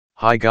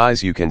Hi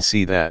guys, you can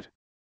see that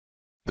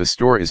the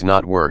store is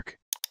not work.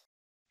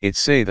 It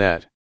say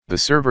that the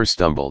server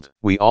stumbled.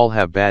 We all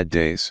have bad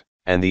days,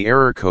 and the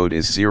error code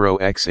is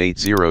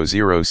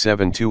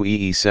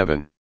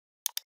 0x80072ee7.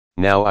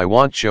 Now I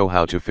want show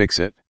how to fix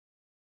it.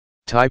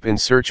 Type in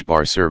search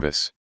bar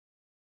service.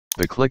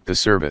 Click the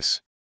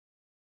service.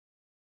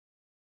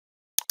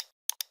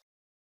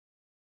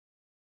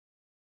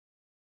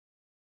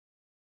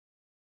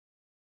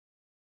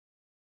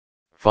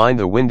 Find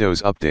the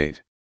Windows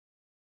Update.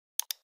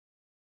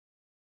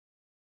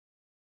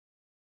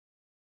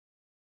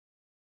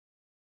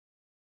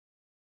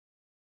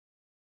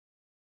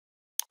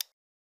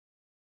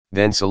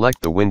 Then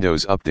select the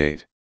Windows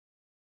Update.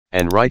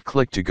 And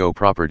right-click to go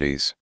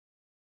Properties.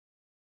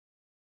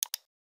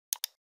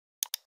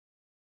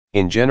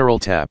 In General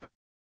tab,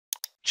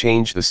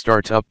 change the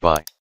Startup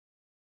by.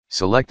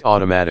 Select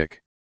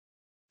Automatic.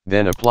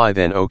 Then Apply,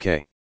 then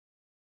OK.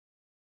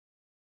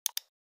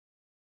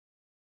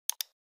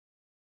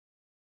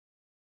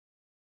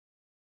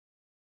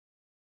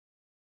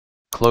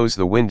 Close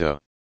the window.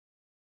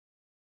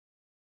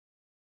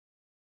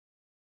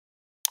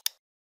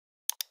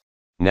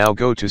 Now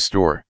go to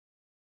Store.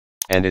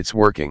 And it's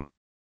working.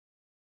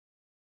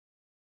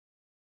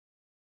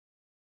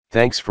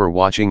 Thanks for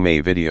watching my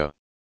video.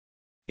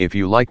 If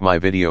you like my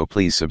video,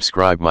 please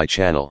subscribe my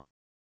channel.